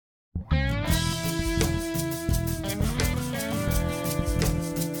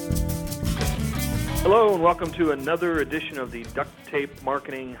Hello and welcome to another edition of the Duct Tape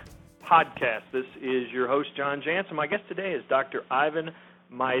Marketing Podcast. This is your host, John Jantsch, and my guest today is Dr. Ivan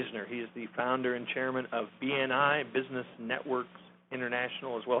Misner. He is the founder and chairman of BNI, Business Networks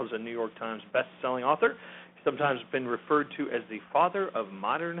International, as well as a New York Times best-selling author. He's sometimes been referred to as the father of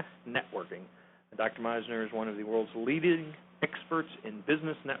modern networking. Dr. Misner is one of the world's leading experts in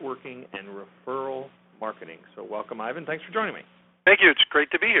business networking and referral marketing. So welcome, Ivan. Thanks for joining me. Thank you. It's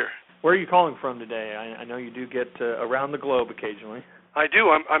great to be here. Where are you calling from today? I know you do get around the globe occasionally. I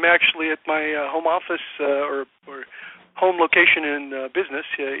do. I'm actually at my home office or home location in business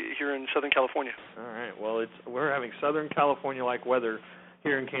here in Southern California. All right. Well, we're having Southern California-like weather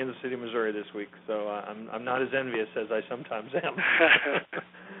here in Kansas City, Missouri this week, so I'm not as envious as I sometimes am.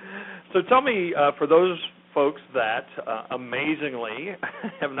 So tell me, for those folks that amazingly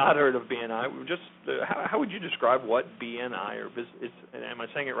have not heard of BNI, just how would you describe what BNI or am I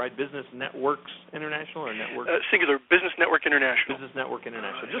saying it right? Business Networks International or Network? Singular, Business Network International. Business Network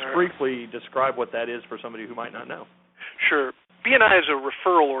International. Just briefly describe what that is for somebody who might not know. Sure. BNI is a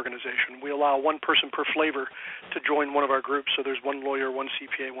referral organization. We allow one person per flavor to join one of our groups. So there's one lawyer, one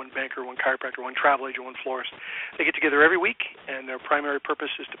CPA, one banker, one chiropractor, one travel agent, one florist. They get together every week, and their primary purpose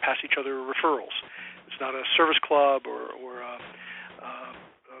is to pass each other referrals. It's not a service club or a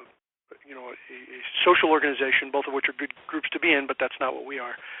social organization, both of which are good groups to be in, but that's not what we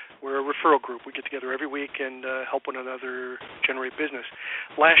are. We're a referral group. We get together every week and help one another generate business.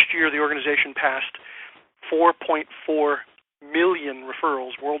 Last year, the organization passed 4.4 million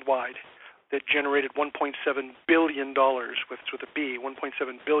referrals worldwide that generated $1.7 billion, with a B, $1.7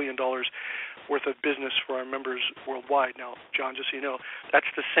 billion worth of business for our members worldwide. Now, John, just so you know,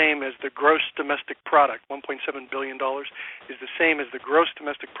 that's the same as the gross domestic product. $1.7 billion is the same as the gross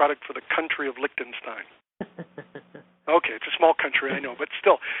domestic product for the country of Liechtenstein. Okay, it's a small country, I know, but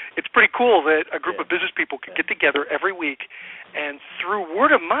still, it's pretty cool that a group of business people can get together every week and through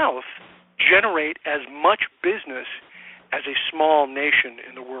word of mouth generate as much business as a small nation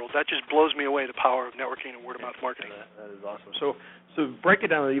in the world. That just blows me away, the power of networking and word-of-mouth marketing. That is awesome. So break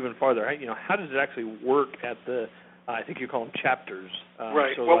it down even farther. How does it actually work at the, I think you call them chapters,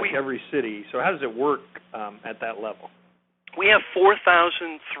 right. So like every city. So how does it work at that level? We have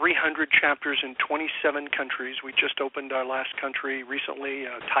 4,300 chapters in 27 countries. We just opened our last country recently,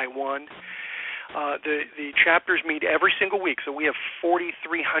 Taiwan. The chapters meet every single week, so we have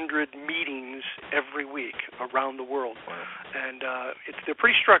 4,300 meetings every week around the world. Wow. And they're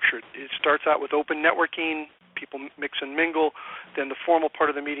pretty structured. It starts out with open networking. People mix and mingle. Then the formal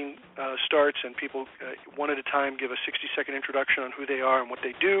part of the meeting starts, and people, one at a time, give a 60-second introduction on who they are and what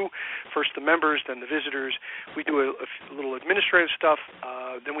they do. First the members, then the visitors. We do a little administrative stuff.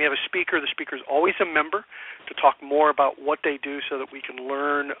 Then we have a speaker. The speaker is always a member to talk more about what they do so that we can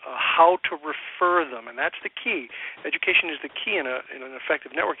learn how to refer them, and that's the key. Education is the key in an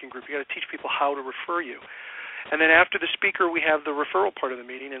effective networking group. You've got to teach people how to refer you. And then after the speaker, we have the referral part of the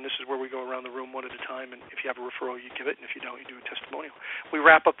meeting, and this is where we go around the room one at a time, and if you have a referral, you give it, and if you don't, you do a testimonial. We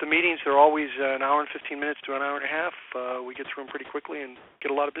wrap up the meetings. They're always an hour and 15 minutes to an hour and a half. We get through them pretty quickly and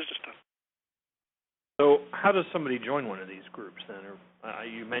get a lot of business done. So how does somebody join one of these groups then?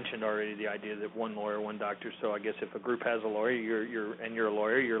 You mentioned already the idea that one lawyer, one doctor, so I guess if a group has a lawyer, you're a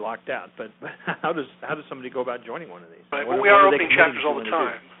lawyer, you're locked out. But how does somebody go about joining one of these? Right. Well, we are opening chapters all the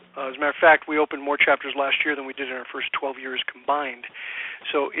time. As a matter of fact, we opened more chapters last year than we did in our first 12 years combined.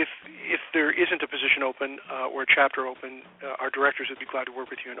 So if there isn't a position open or a chapter open, our directors would be glad to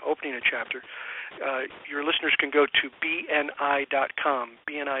work with you in opening a chapter. Your listeners can go to bni.com,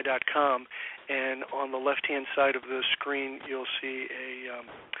 and on the left-hand side of the screen, you'll see a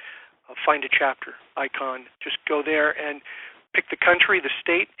Find a Chapter icon. Just go there and pick the country, the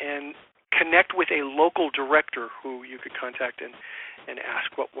state, and connect with a local director who you could contact and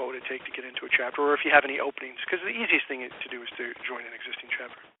ask what would it take to get into a chapter, or if you have any openings, because the easiest thing to do is to join an existing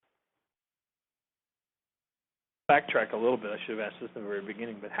chapter. Backtrack a little bit. I should have asked this in the very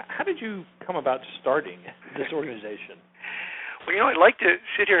beginning, but how did you come about starting this organization? Well, I'd like to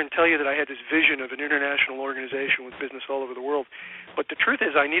sit here and tell you that I had this vision of an international organization with business all over the world, but the truth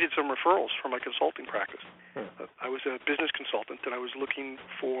is I needed some referrals for my consulting practice. I was a business consultant, and I was looking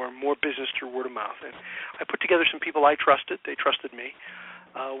for more business through word of mouth, and I put together some people I trusted. They trusted me.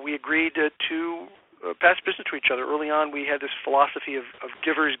 We agreed to pass business to each other. Early on, we had this philosophy of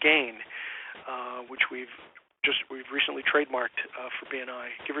giver's gain, which we've recently trademarked for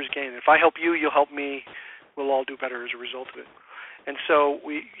BNI. Giver's gain. If I help you, you'll help me. We'll all do better as a result of it. And so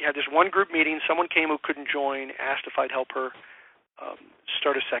we had this one group meeting. Someone came who couldn't join, asked if I'd help her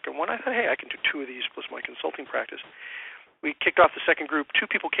start a second one. I thought, hey, I can do two of these plus my consulting practice. we kicked off the second group. 2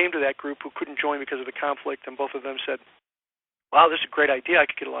 people came to that group who couldn't join because of the conflict, and both of them said, wow, this is a great idea. I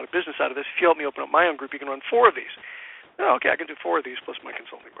could get a lot of business out of this. If you help me open up my own group, you can run 4 of these. Oh, okay, I can do 4 of these plus my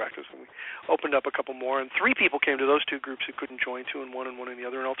consulting practice. And we opened up a couple more, and 3 people came to those 2 groups who couldn't join, 2 in one and 1 in the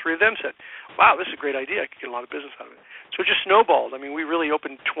other, and all 3 of them said, wow, this is a great idea. I could get a lot of business out of it. So it just snowballed. I mean, we really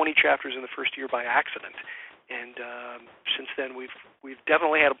opened 20 chapters in the first year by accident, and since then we've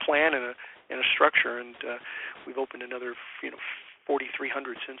definitely had a plan and a structure, and we've opened another 4,300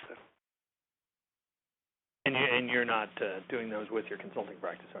 since then. And you're not doing those with your consulting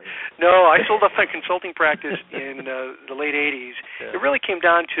practice, are you? No, I sold off my consulting practice in the late 80s. Yeah. It really came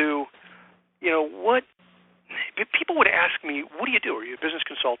down to, what people would ask me, what do you do? Are you a business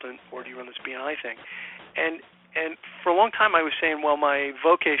consultant or do you run this BNI thing? And for a long time I was saying, well, my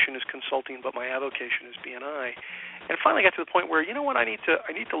vocation is consulting, but my avocation is BNI. And finally got to the point where, you know what, I need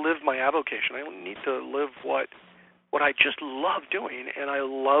to live my avocation. I need to live what I just love doing, and I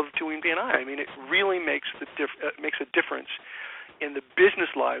love doing BNI. I mean, it really makes a difference in the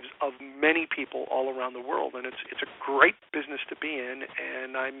business lives of many people all around the world, and it's a great business to be in.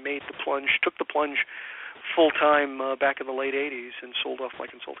 And I took the plunge full time back in the late '80s, and sold off my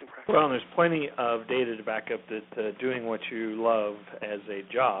consulting practice. Well, and there's plenty of data to back up that doing what you love as a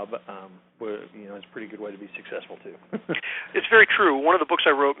job, is a pretty good way to be successful too. It's very true. One of the books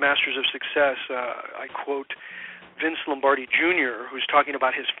I wrote, Masters of Success, I quote Vince Lombardi Jr., who's talking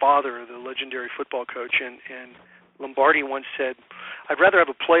about his father, the legendary football coach, and Lombardi once said, I'd rather have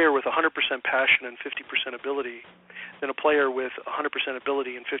a player with 100% passion and 50% ability than a player with 100%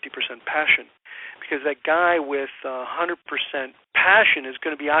 ability and 50% passion, because that guy with 100% passion is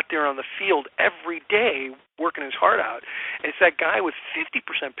going to be out there on the field every day working his heart out, and it's that guy with 50%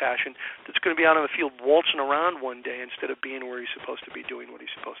 passion that's going to be out on the field waltzing around one day instead of being where he's supposed to be doing what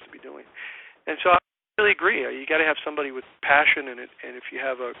he's supposed to be doing. And so I really agree. You got to have somebody with passion in it, and if you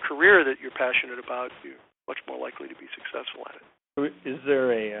have a career that you're passionate about, you're much more likely to be successful at it. Is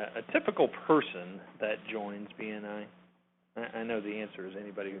there a typical person that joins BNI? I know the answer is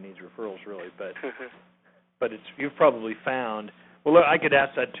anybody who needs referrals, really, but you've probably found. Well, look, I could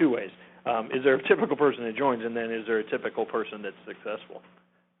ask that 2 ways. Is there a typical person that joins, and then is there a typical person that's successful?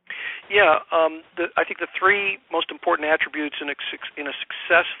 Yeah, I think the 3 most important attributes in a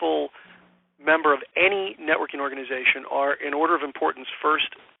successful member of any networking organization are, in order of importance: first,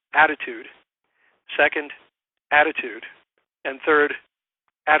 attitude; second, attitude; and third,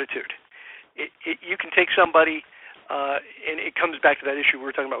 attitude. You can take somebody, and it comes back to that issue we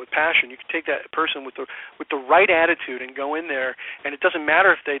were talking about with passion. You can take that person with the right attitude and go in there, and it doesn't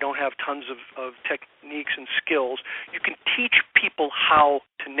matter if they don't have tons of techniques and skills. You can teach people how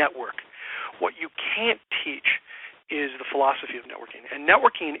to network. What you can't teach is the philosophy of networking. And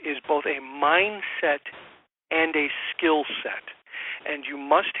networking is both a mindset and a skill set. And you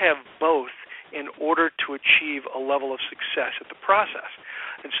must have both in order to achieve a level of success at the process.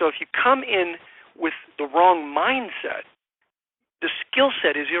 And so if you come in with the wrong mindset, the skill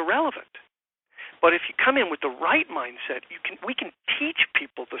set is irrelevant. But if you come in with the right mindset, we can teach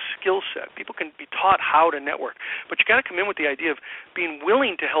people the skill set. People can be taught how to network. But you got to come in with the idea of being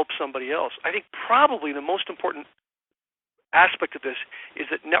willing to help somebody else. I think probably the most important aspect of this is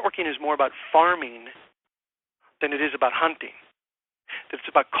that networking is more about farming than it is about hunting. That it's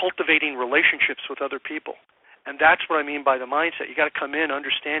about cultivating relationships with other people. And that's what I mean by the mindset. You got to come in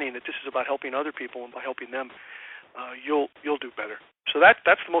understanding that this is about helping other people, and by helping them, you'll do better. So that's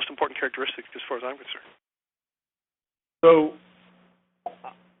the most important characteristic as far as I'm concerned. So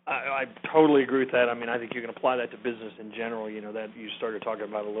I totally agree with that. I mean, I think you can apply that to business in general. That you started talking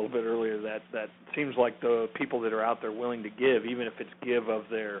about a little bit earlier, that seems like the people that are out there willing to give, even if it's give of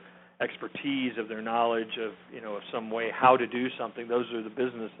their expertise, of their knowledge, of some way how to do something, those are the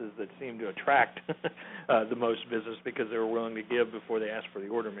businesses that seem to attract the most business, because they're willing to give before they ask for the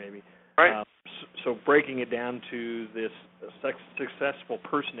order, maybe. Right. So breaking it down to this successful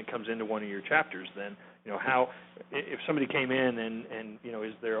person that comes into one of your chapters, then how, if somebody came in and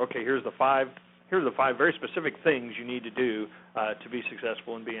is there, okay, here's the five very specific things you need to do to be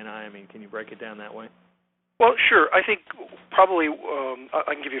successful in BNI. I mean, can you break it down that way? Well, sure. I think probably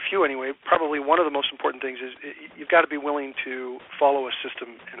I can give you a few anyway. Probably one of the most important things is you've got to be willing to follow a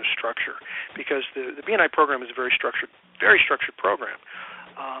system and a structure, because the BNI program is a very structured program.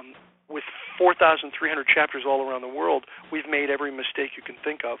 With 4,300 chapters all around the world, we've made every mistake you can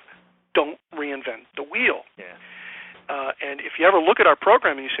think of. Don't reinvent the wheel. Yeah. And if you ever look at our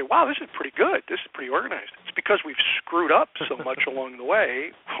program and you say, wow, this is pretty good, this is pretty organized, it's because we've screwed up so much along the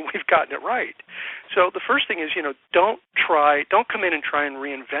way, we've gotten it right. So the first thing is, don't come in and try and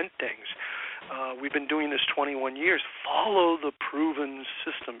reinvent things. We've been doing this 21 years. Follow the proven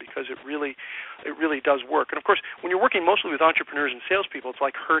system because it really does work. And of course, when you're working mostly with entrepreneurs and salespeople, it's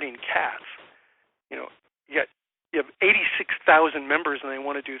like herding cats. You have 86,000 members and they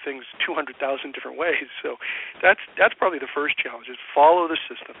want to do things 200,000 different ways. So that's probably the first challenge: is follow the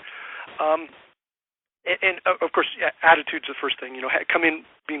system. And of course, attitude's the first thing. Come in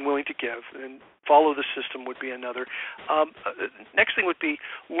being willing to give, and follow the system would be another. Next thing would be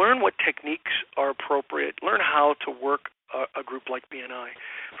learn what techniques are appropriate. Learn how to work a group like BNI.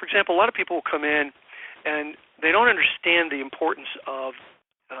 For example, a lot of people will come in and they don't understand the importance of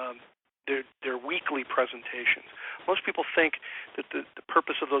their weekly presentations. Most people think that the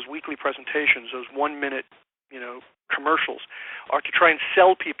purpose of those weekly presentations, those 1-minute commercials, are to try and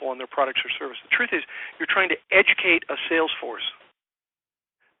sell people on their products or services. The truth is, you're trying to educate a sales force,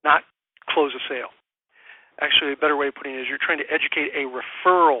 not close a sale. Actually, a better way of putting it is you're trying to educate a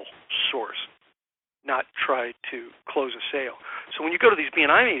referral source, not try to close a sale. So when you go to these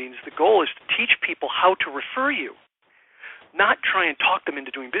BNI meetings, the goal is to teach people how to refer you, not try and talk them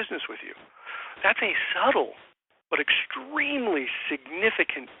into doing business with you. That's a subtle but extremely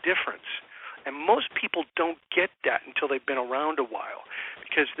significant difference. And most people don't get that until they've been around a while,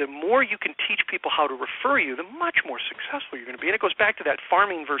 because the more you can teach people how to refer you, the much more successful you're going to be. And it goes back to that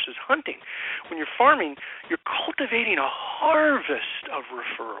farming versus hunting. When you're farming, you're cultivating a harvest of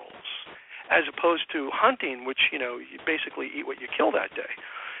referrals, as opposed to hunting, which you basically eat what you kill that day.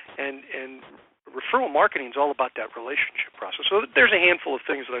 And referral marketing is all about that relationship process. So there's a handful of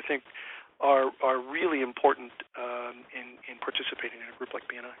things that I think are really important in participating in a group like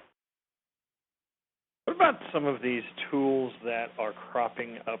BNI. What about some of these tools that are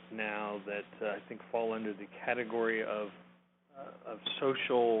cropping up now that I think fall under the category of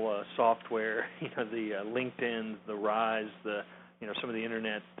social software? The LinkedIn, the Rise, some of the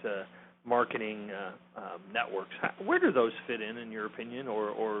internet marketing networks. Where do those fit in your opinion,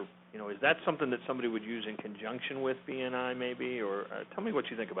 or is that something that somebody would use in conjunction with BNI maybe? Or tell me what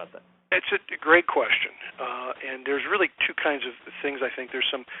you think about that. It's a great question, and there's really two kinds of things. I think there's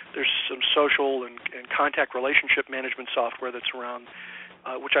some social and contact relationship management software that's around,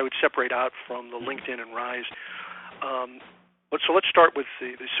 which I would separate out from the LinkedIn and Rise. So let's start with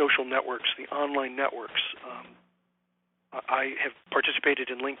the social networks, the online networks. I have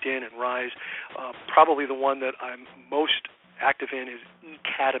participated in LinkedIn and Rise. Probably the one that I'm most active in is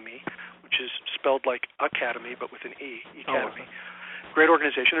eCademy, which is spelled like academy but with an E, eCademy. Oh. Great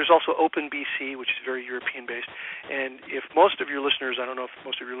organization. There's also OpenBC, which is very European-based. And if most of your listeners, I don't know if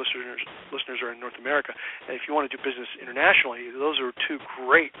most of your listeners are in North America, and if you want to do business internationally, those are two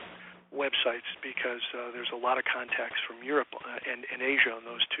great websites because there's a lot of contacts from Europe and Asia on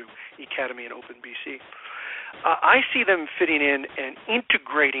those two, eCademy and OpenBC. I see them fitting in and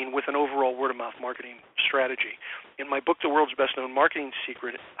integrating with an overall word-of-mouth marketing strategy. In my book, The World's Best Known Marketing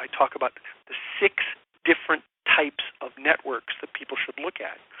Secret, I talk about the 6 different types of networks that people should look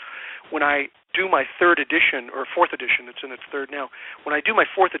at. When I do my 3rd edition, or 4th edition, it's in its 3rd now, when I do my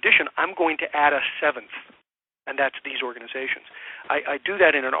 4th edition, I'm going to add a 7th, and that's these organizations. I do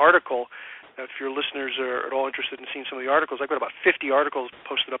that in an article. If your listeners are at all interested in seeing some of the articles, I've got about 50 articles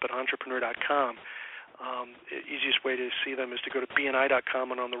posted up at entrepreneur.com. Easiest way to see them is to go to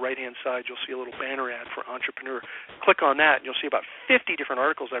bni.com, and on the right-hand side you'll see a little banner ad for Entrepreneur. Click on that, and you'll see about 50 different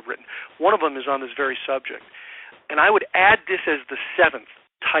articles I've written. One of them is on this very subject. And I would add this as the 7th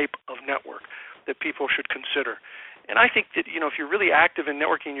type of network that people should consider. And I think that, if you're really active in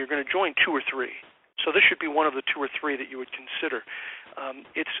networking, you're going to join 2 or 3. So this should be one of the 2 or 3 that you would consider.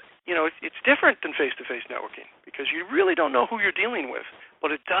 It's different than face-to-face networking because you really don't know who you're dealing with,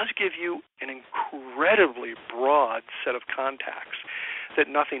 but it does give you an incredibly broad set of contacts that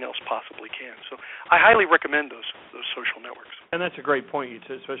nothing else possibly can. So I highly recommend those social networks. And that's a great point. You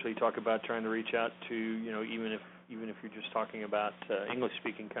especially talk about trying to reach out to, even if you're just talking about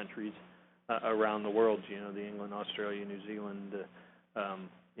English-speaking countries around the world, the England, Australia, New Zealand.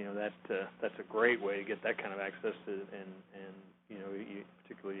 That's a great way to get that kind of access to, and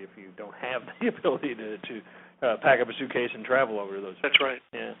particularly if you don't have the ability to pack up a suitcase and travel over to those. That's right.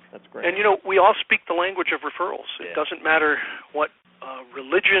 Yeah, that's great. And we all speak the language of referrals. It Yeah. doesn't matter what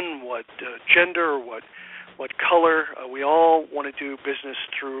religion, what gender, what color. We all want to do business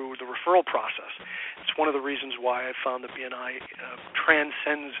through the referral process. It's one of the reasons why I found that BNI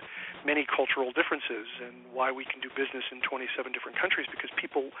transcends many cultural differences and why we can do business in 27 different countries, because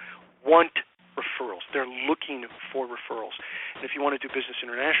people want referrals. They're looking for referrals. And if you want to do business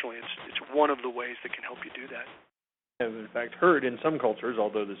internationally, it's one of the ways that can help you do that. I've in fact heard in some cultures,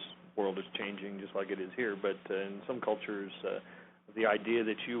 although this world is changing just like it is here, but in some cultures the idea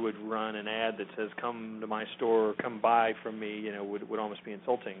that you would run an ad that says "Come to my store, come buy from me," would almost be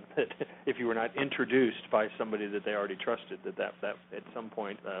insulting. That if you were not introduced by somebody that they already trusted, that at some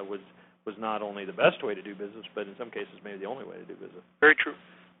point was not only the best way to do business, but in some cases maybe the only way to do business. Very true.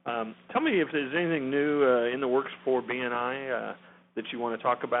 Tell me if there's anything new in the works for BNI that you want to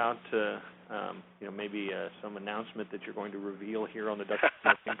talk about. Maybe some announcement that you're going to reveal here on the Duck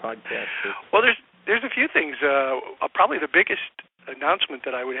Marketing Podcast. Well, there's a few things. Probably the biggest announcement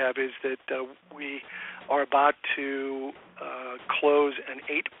that I would have is that we are about to close an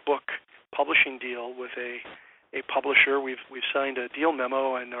 8-book publishing deal with a publisher. We've signed a deal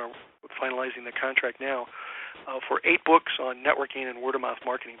memo and are finalizing the contract now for 8 books on networking and word-of-mouth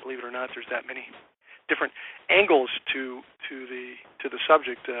marketing. Believe it or not, there's that many different angles to the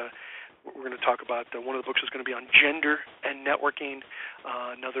subject. We're going to talk about one of the books is going to be on gender and networking.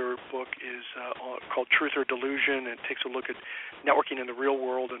 Another book is called Truth or Delusion, and it takes a look at networking in the real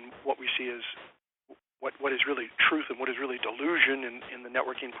world and what we see as what is really truth and what is really delusion in the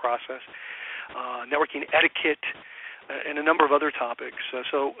networking process. Networking etiquette, and a number of other topics.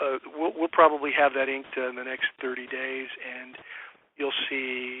 We'll probably have that inked in the next 30 days, and you'll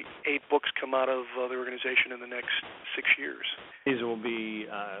see 8 books come out of the organization in the next 6 years. These will be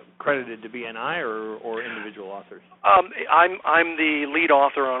credited to BNI or individual authors? I'm the lead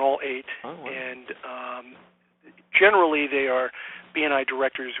author on all 8, and generally they are BNI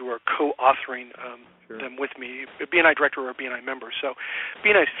directors who are co-authoring them with me, a BNI director or a BNI member. So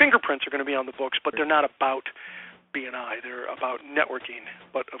BNI's fingerprints are going to be on the books, but they're not about BNI. They're about networking.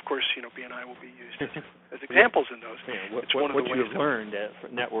 But, of course, BNI will be used as examples in those. Yeah, what you have learned at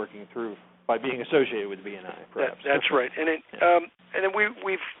networking through by being associated with BNI, perhaps. That's right. And then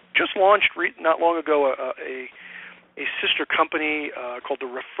we've just launched not long ago a sister company called the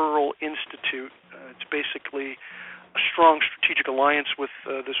Referral Institute. It's basically a strong strategic alliance with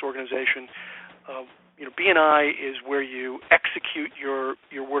this organization. BNI is where you execute your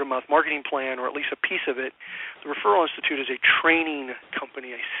word-of-mouth marketing plan, or at least a piece of it. The Referral Institute is a training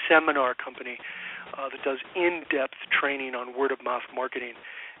company, a seminar company that does in-depth training on word-of-mouth marketing.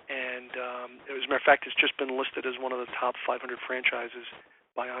 And as a matter of fact, it's just been listed as one of the top 500 franchises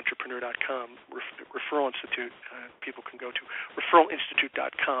by Entrepreneur.com. Referral Institute, people can go to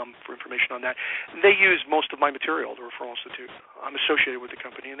referralinstitute.com for information on that. And they use most of my material, the Referral Institute. I'm associated with the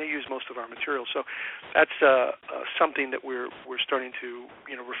company, and they use most of our material. So that's something that we're starting to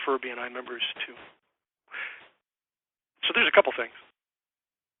refer BNI members to. So there's a couple things.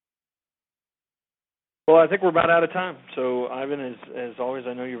 Well, I think we're about out of time. So, Ivan, as always,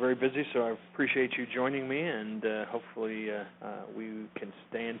 I know you're very busy, so I appreciate you joining me, and hopefully we can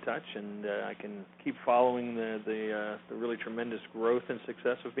stay in touch, and I can keep following the really tremendous growth and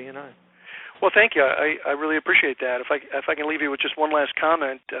success of BNI. Well, thank you. I really appreciate that. If I can leave you with just one last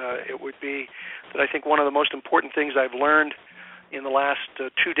comment, it would be that I think one of the most important things I've learned in the last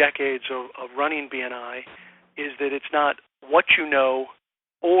 2 decades of running BNI is that it's not what you know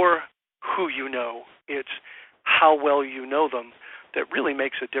or who you know. It's how well you know them that really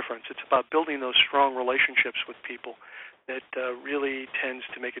makes a difference. It's about building those strong relationships with people that really tends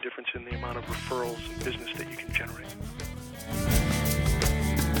to make a difference in the amount of referrals and business that you can generate.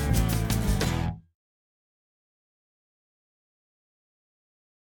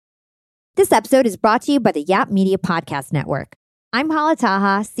 This episode is brought to you by the Yap Media Podcast Network. I'm Hala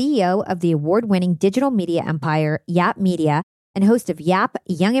Taha, CEO of the award-winning digital media empire, Yap Media, and host of Yap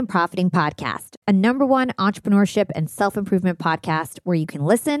Young and Profiting Podcast, a #1 entrepreneurship and self-improvement podcast where you can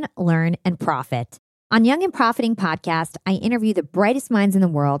listen, learn, and profit. On Young and Profiting Podcast, I interview the brightest minds in the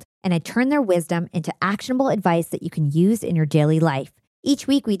world, and I turn their wisdom into actionable advice that you can use in your daily life. Each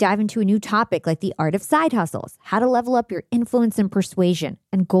week, we dive into a new topic like the art of side hustles, how to level up your influence and persuasion,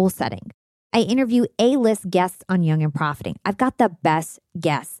 and goal setting. I interview A-list guests on Young and Profiting. I've got the best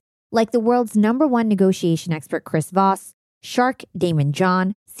guests, like the world's #1 negotiation expert, Chris Voss, Shark Damon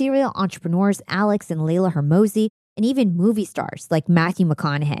John, serial entrepreneurs Alex and Layla Hermosi, and even movie stars like Matthew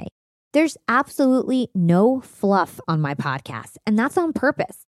McConaughey. There's absolutely no fluff on my podcast, and that's on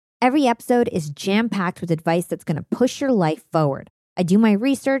purpose. Every episode is jam-packed with advice that's going to push your life forward. I do my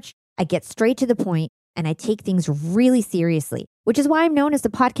research, I get straight to the point, and I take things really seriously, which is why I'm known as the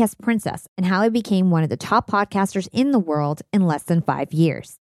podcast princess and how I became one of the top podcasters in the world in less than 5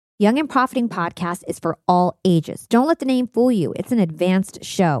 years. Young and Profiting Podcast is for all ages. Don't let the name fool you. It's an advanced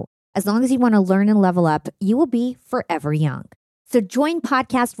show. As long as you want to learn and level up, you will be forever young. So join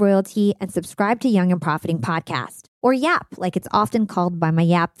Podcast Royalty and subscribe to Young and Profiting Podcast, or YAP, like it's often called by my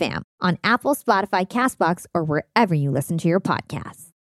YAP fam, on Apple, Spotify, CastBox, or wherever you listen to your podcasts.